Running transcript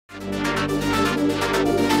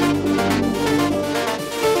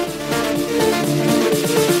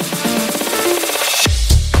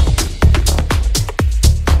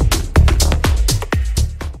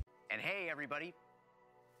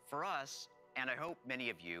And I hope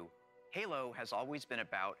many of you, Halo has always been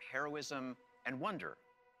about heroism and wonder,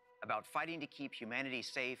 about fighting to keep humanity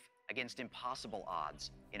safe against impossible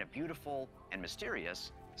odds in a beautiful and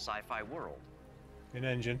mysterious sci-fi world. An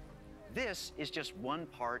engine. This is just one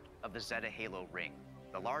part of the Zeta Halo ring,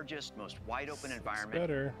 the largest, most wide-open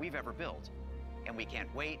environment we've ever built, and we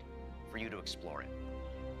can't wait for you to explore it.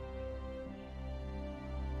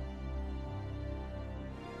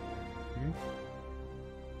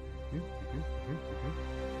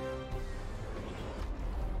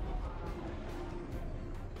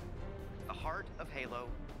 The heart of Halo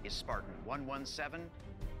is Spartan 117,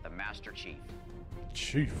 the Master Chief.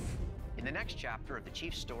 Chief. In the next chapter of the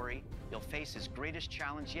Chief's story, you'll face his greatest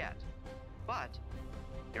challenge yet. But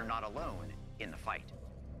you're not alone in the fight.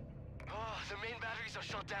 Oh, the main batteries are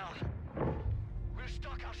shut down. We're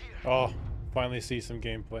stuck out here. Oh, finally see some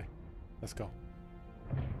gameplay. Let's go.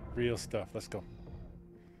 Real stuff. Let's go.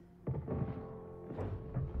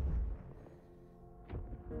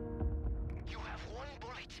 You have one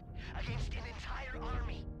bullet against an entire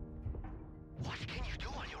army. What can you do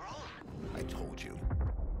on your own? I told you.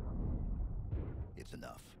 It's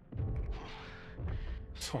enough.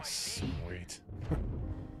 So sweet.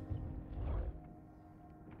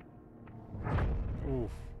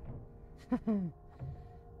 Oof.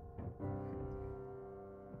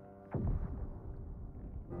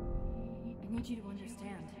 I need you to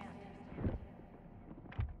understand.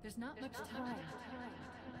 There's not much time.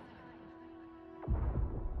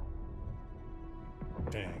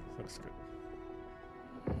 Dang, looks good.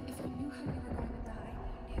 If you knew how you were going to die,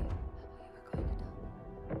 you knew how you were going to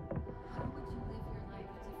die. How would you live your life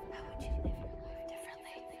differently? How would you live your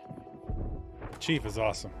life differently? Chief is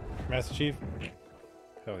awesome. Master Chief?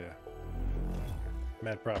 Hell yeah.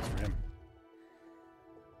 Mad props for him.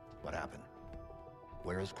 What happened?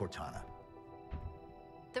 Where is Cortana?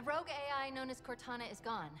 The rogue AI known as Cortana is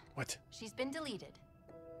gone. What? She's been deleted.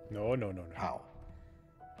 No. How?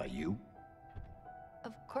 By you?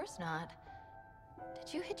 Of course not.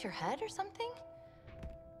 Did you hit your head or something?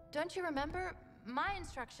 Don't you remember? My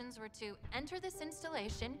instructions were to enter this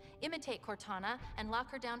installation, imitate Cortana, and lock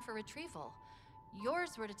her down for retrieval.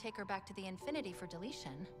 Yours were to take her back to the Infinity for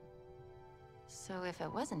deletion. So if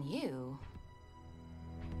it wasn't you...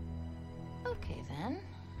 Okay then.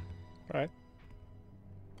 All right.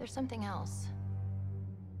 There's something else.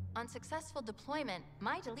 On successful deployment,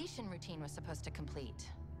 my deletion routine was supposed to complete.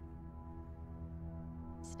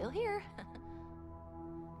 Still here.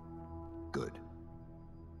 Good.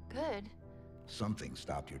 Good. Something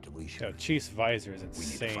stopped your deletion. Yo, Chief's visor is We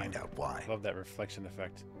insane. need to find out why. Love that reflection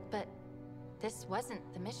effect. But this wasn't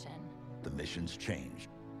the mission. The missions changed.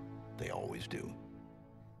 They always do.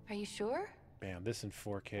 Are you sure? Bam, this in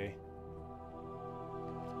 4K.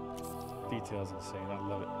 Details insane. I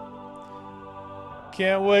love it.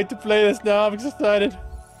 Can't wait to play this now. I'm excited.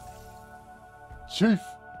 Chief.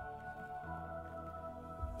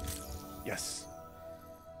 Yes.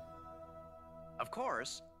 Of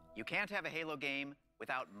course, you can't have a Halo game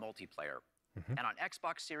without multiplayer. And on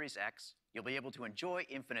Xbox Series X, you'll be able to enjoy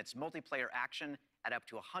Infinite's multiplayer action at up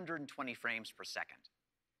to 120 frames per second.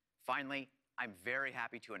 Finally, I'm very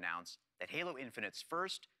happy to announce that Halo Infinite's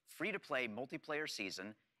first free-to-play multiplayer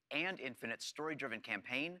season and Infinite's story-driven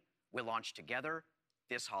campaign will launch together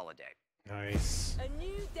this holiday. Nice. A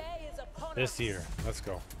new day is upon This us. year. Let's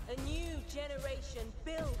go. A new generation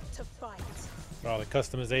built to fight. Oh, the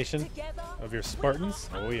customization Together, of your Spartans.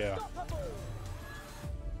 we are Oh, yeah. unstoppable.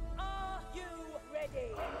 Are you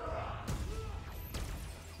ready?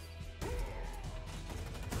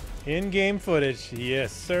 In-game footage.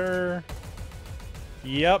 Yes, sir.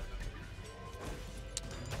 Yep.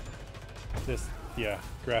 This, yeah,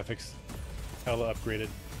 graphics. Hella upgraded.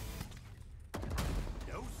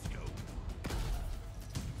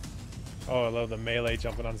 Oh, I love the melee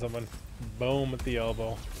jumping on someone. Boom at the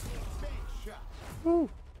elbow. Woo.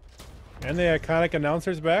 And the iconic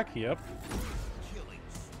announcer's back. Yep.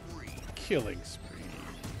 Killing spree.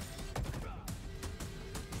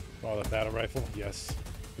 Oh, the battle rifle. Yes.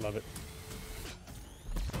 Love it.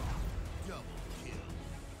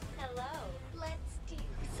 Hello, let's do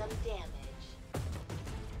some damage.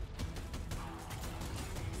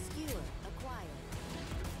 Skewer acquired.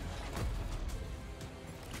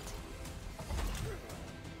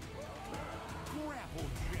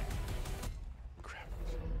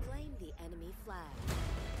 Claim the enemy flag.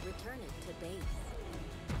 Return it to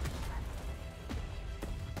base.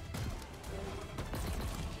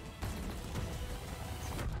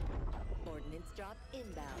 Ordnance drop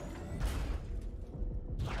inbound.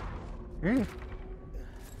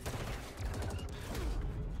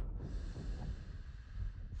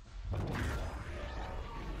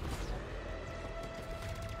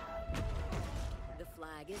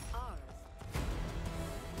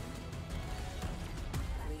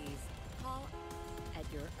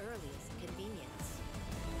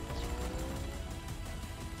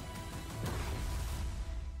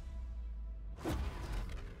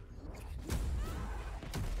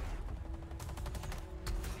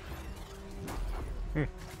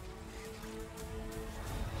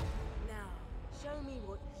 Now, show me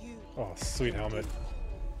what you. Oh, sweet helmet.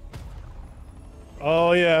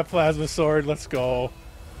 Oh yeah, plasma sword. Let's go.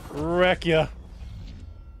 Wreck ya.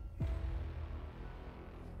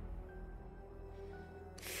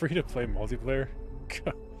 Free to play multiplayer.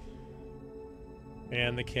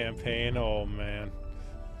 And the campaign. Oh man.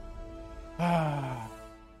 Ah.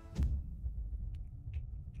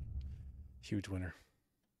 Huge winner.